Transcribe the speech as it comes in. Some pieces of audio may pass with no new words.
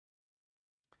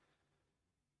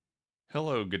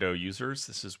Hello Godot users,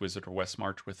 this is Wizard of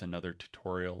Westmarch with another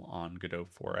tutorial on Godot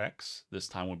 4x. This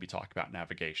time we'll be talking about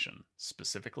navigation,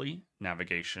 specifically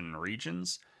navigation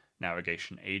regions,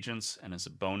 navigation agents, and as a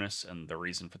bonus and the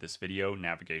reason for this video,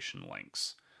 navigation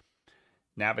links.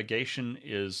 Navigation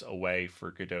is a way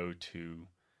for Godot to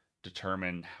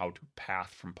determine how to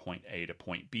path from point A to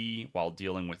point B while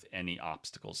dealing with any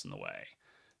obstacles in the way.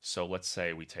 So let's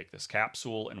say we take this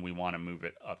capsule and we want to move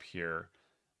it up here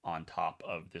on top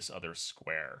of this other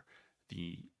square.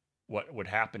 What would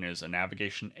happen is a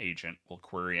navigation agent will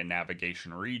query a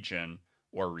navigation region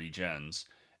or regions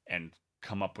and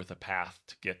come up with a path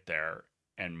to get there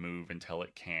and move until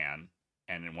it can.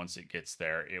 And then once it gets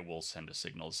there, it will send a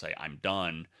signal to say, I'm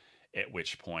done, at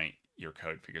which point your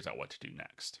code figures out what to do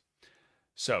next.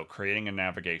 So creating a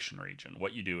navigation region,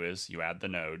 what you do is you add the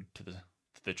node to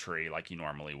the tree like you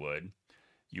normally would.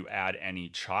 You add any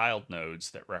child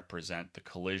nodes that represent the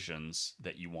collisions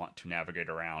that you want to navigate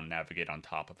around, navigate on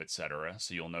top of, etc.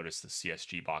 So you'll notice the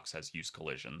CSG box has use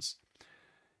collisions.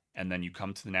 And then you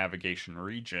come to the navigation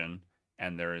region,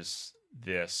 and there's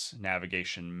this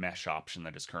navigation mesh option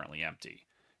that is currently empty.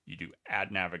 You do add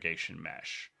navigation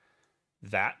mesh.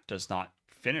 That does not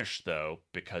finish though,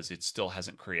 because it still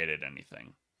hasn't created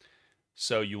anything.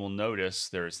 So you will notice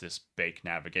there's this bake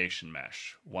navigation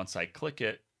mesh. Once I click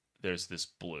it, there's this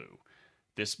blue.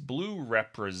 This blue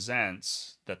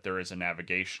represents that there is a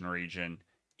navigation region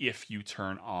if you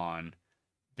turn on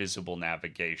visible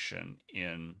navigation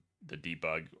in the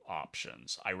debug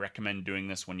options. I recommend doing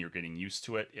this when you're getting used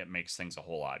to it. It makes things a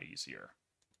whole lot easier.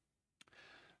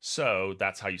 So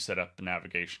that's how you set up the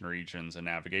navigation regions and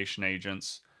navigation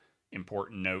agents.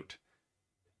 Important note,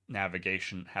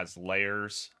 navigation has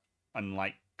layers.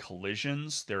 Unlike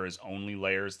collisions, there is only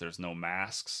layers, there's no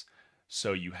masks.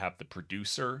 So you have the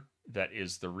producer that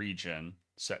is the region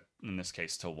set, in this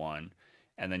case, to 1.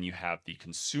 And then you have the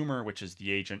consumer, which is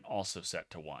the agent, also set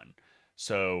to 1.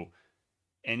 So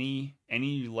any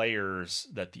layers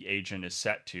that the agent is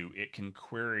set to, it can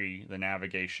query the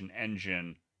navigation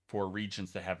engine for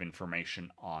regions that have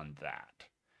information on that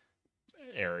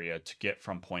area to get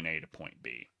from point A to point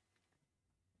B.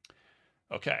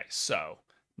 Okay, so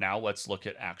now let's look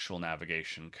at actual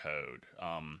navigation code.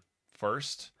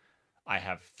 First, I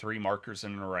have 3 markers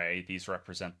in an array. These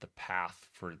represent the path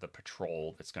for the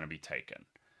patrol that's going to be taken.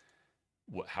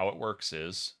 How it works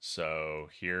is, so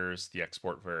here's the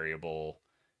export variable.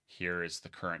 Here is the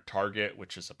current target,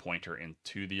 which is a pointer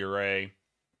into the array.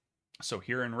 So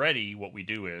here in ready, what we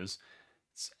do is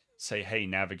say, hey,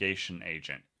 navigation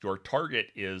agent, your target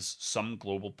is some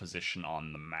global position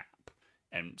on the map.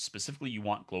 And specifically, you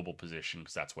want global position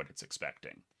because that's what it's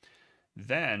expecting.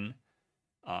 Then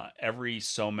every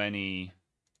so many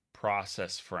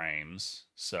process frames,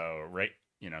 so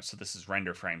so this is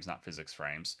render frames, not physics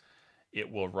frames,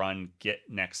 it will run get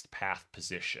next path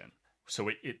position. So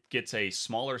it gets a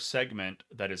smaller segment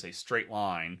that is a straight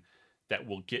line that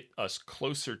will get us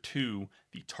closer to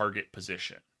the target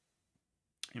position.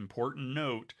 Important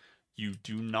note, you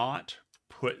do not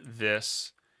put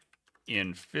this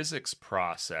in physics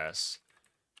process,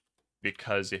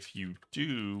 because if you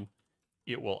do,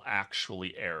 it will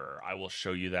actually error. I will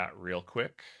show you that real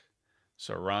quick.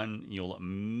 So run, you'll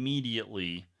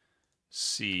immediately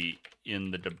see in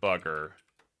the debugger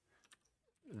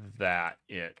that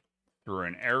it threw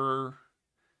an error,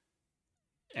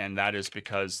 and that is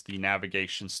because the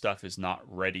navigation stuff is not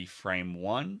ready frame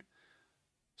 1.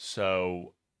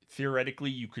 So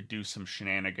theoretically, you could do some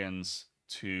shenanigans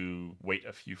to wait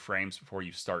a few frames before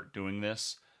you start doing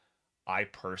this. I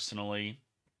personally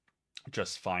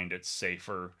just find it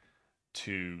safer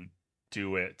to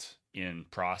do it in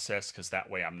process, because that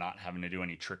way I'm not having to do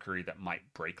any trickery that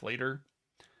might break later.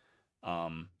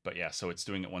 But yeah, so it's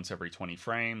doing it once every 20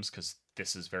 frames because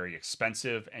this is very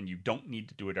expensive and you don't need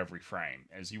to do it every frame.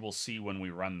 As you will see when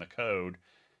we run the code,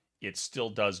 it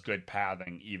still does good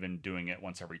pathing even doing it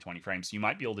once every 20 frames. You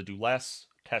might be able to do less,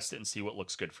 test it and see what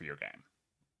looks good for your game.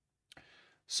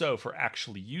 So for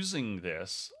actually using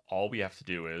this, all we have to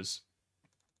do is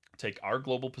take our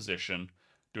global position,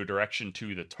 do a direction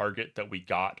to the target that we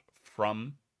got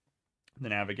from the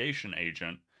navigation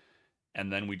agent,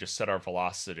 and then we just set our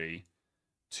velocity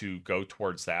to go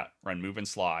towards that, run move and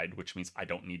slide, which means I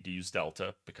don't need to use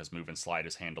delta because move and slide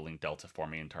is handling delta for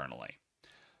me internally.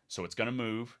 So it's going to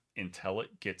move until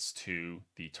it gets to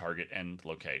the target end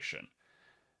location.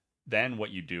 Then what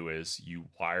you do is you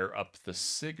wire up the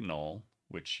signal,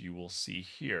 which you will see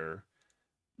here,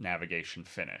 navigation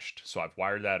finished. So I've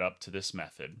wired that up to this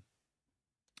method.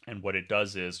 And what it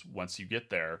does is once you get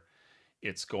there,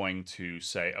 it's going to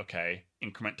say, okay,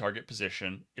 increment target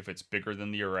position. If it's bigger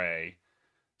than the array,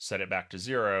 set it back to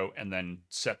 0, and then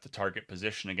set the target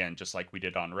position again, just like we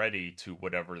did on ready, to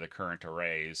whatever the current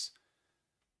array's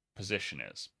position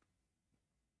is.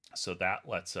 So that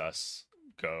lets us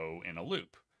go in a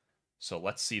loop. So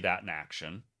let's see that in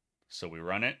action. So we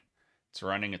run it. It's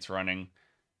running. It's running.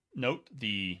 Note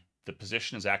the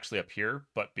position is actually up here,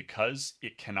 but because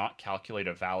it cannot calculate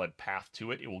a valid path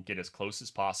to it, it will get as close as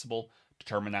possible,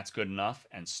 determine that's good enough,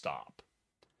 and stop.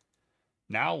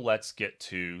 Now let's get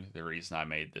to the reason I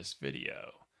made this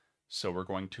video. So we're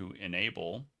going to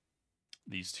enable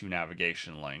these two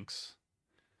navigation links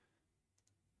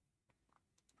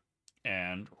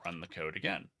and run the code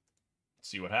again.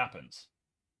 See what happens.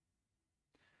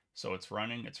 So it's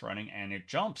running, and it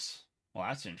jumps. Well,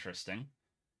 that's interesting.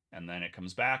 And then it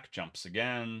comes back, jumps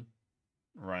again,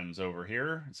 runs over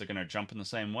here. Is it going to jump in the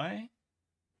same way?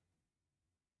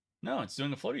 No, it's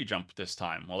doing a floaty jump this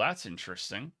time. Well, that's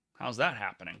interesting. How's that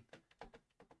happening?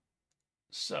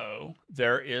 So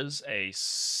there is a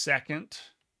second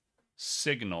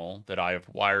signal that I have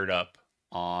wired up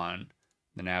on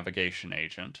the navigation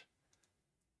agent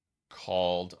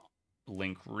called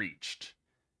link reached.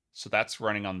 So that's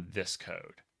running on this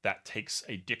code. That takes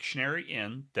a dictionary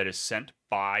in that is sent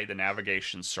by the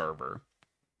navigation server.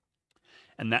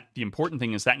 And that the important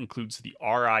thing is that includes the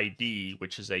RID,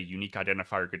 which is a unique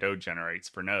identifier Godot generates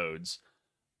for nodes,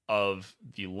 of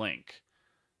the link.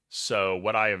 So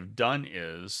what I have done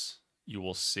is, you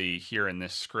will see here in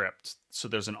this script, so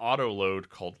there's an auto load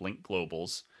called link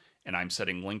globals, and I'm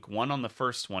setting link 1 on the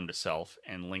first one to self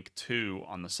and link 2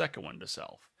 on the second one to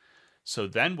self. So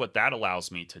then what that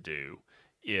allows me to do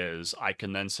is I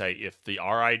can then say if the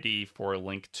RID for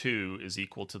link 2 is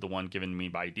equal to the one given me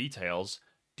by details,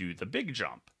 do the big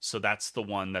jump. So that's the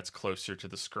one that's closer to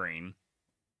the screen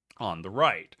on the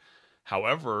right.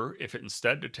 However, if it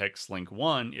instead detects link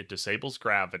 1, it disables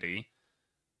gravity,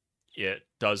 it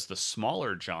does the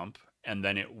smaller jump, and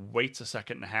then it waits a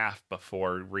second and a half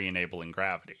before re-enabling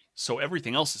gravity. So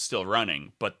everything else is still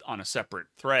running, but on a separate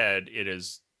thread, it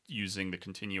is using the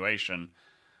continuation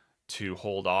to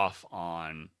hold off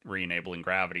on re-enabling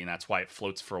gravity, and that's why it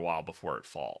floats for a while before it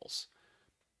falls.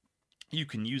 You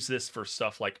can use this for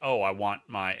stuff like, oh, I want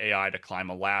my AI to climb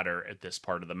a ladder at this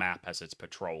part of the map as it's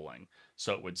patrolling.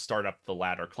 So it would start up the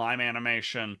ladder climb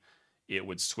animation. It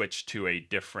would switch to a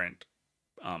different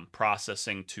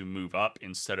processing to move up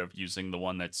instead of using the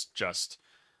one that's just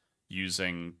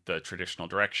using the traditional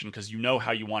direction, because you know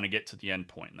how you want to get to the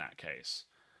endpoint in that case.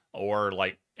 Or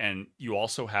like, and you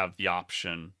also have the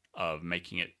option of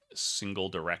making it single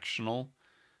directional.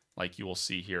 Like you will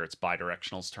see here, it's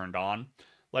bidirectionals turned on.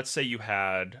 Let's say you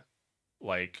had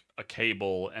like a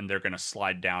cable and they're going to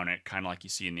slide down it, kind of like you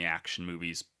see in the action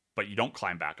movies, but you don't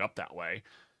climb back up that way.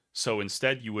 So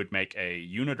instead you would make a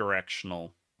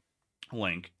unidirectional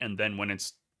link, and then when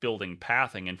it's building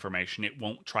pathing information, it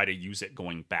won't try to use it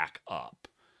going back up.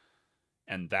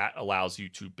 And that allows you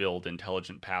to build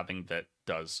intelligent pathing that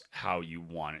does how you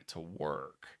want it to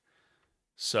work.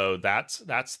 So that's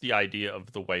the idea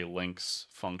of the way links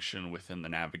function within the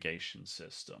navigation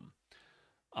system.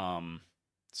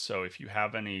 So if you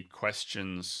have any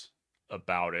questions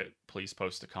about it, please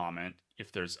post a comment.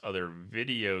 If there's other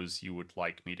videos you would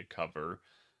like me to cover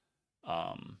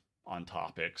on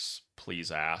topics,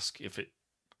 please ask.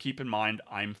 Keep in mind,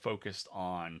 I'm focused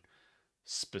on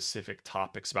specific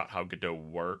topics about how Godot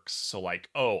works. So like,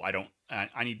 oh,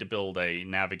 I need to build a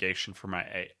navigation for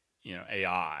my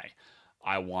AI.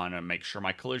 I want to make sure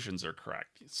my collisions are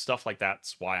correct. Stuff like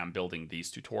that's why I'm building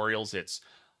these tutorials.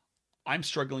 I'm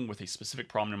struggling with a specific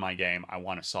problem in my game. I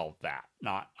want to solve that.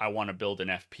 Not I want to build an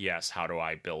FPS. How do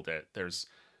I build it? There's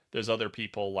other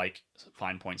people like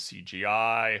Fine Point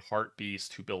CGI,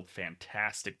 Heartbeast, who build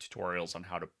fantastic tutorials on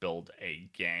how to build a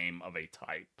game of a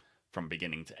type from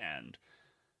beginning to end.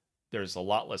 There's a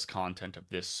lot less content of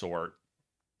this sort,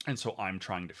 and so I'm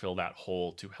trying to fill that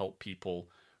hole to help people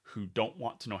who don't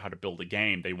want to know how to build a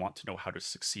game. They want to know how to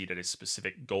succeed at a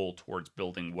specific goal towards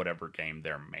building whatever game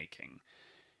they're making.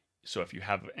 So if you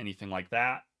have anything like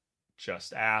that,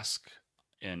 just ask.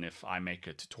 And if I make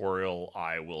a tutorial,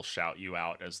 I will shout you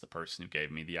out as the person who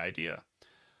gave me the idea.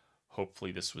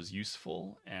 Hopefully this was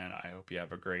useful, and I hope you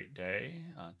have a great day.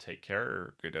 Take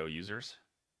care, Godot users.